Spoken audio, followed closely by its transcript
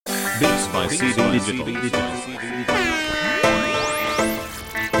Beats by CV Digital.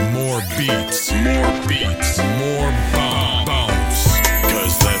 More beats, more bounce,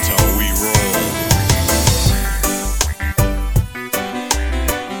 'cause that's how we roll.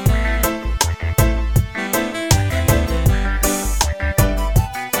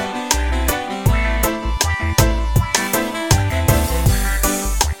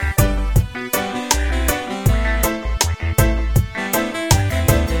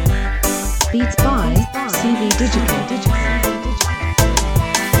 Beats by CV Digital.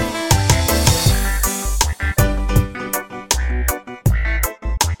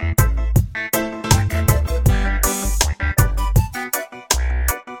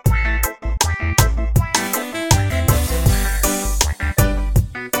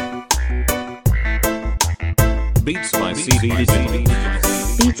 Beats by CV Digital.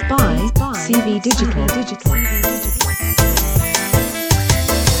 Beats by CV Digital.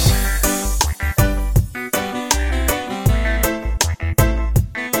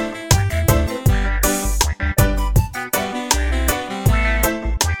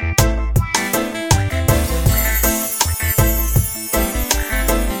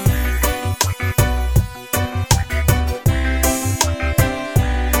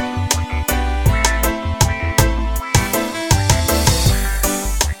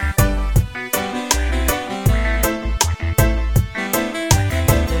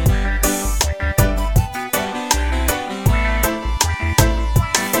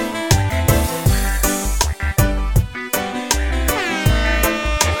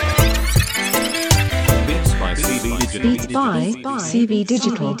 Beats by CV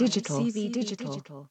Digital.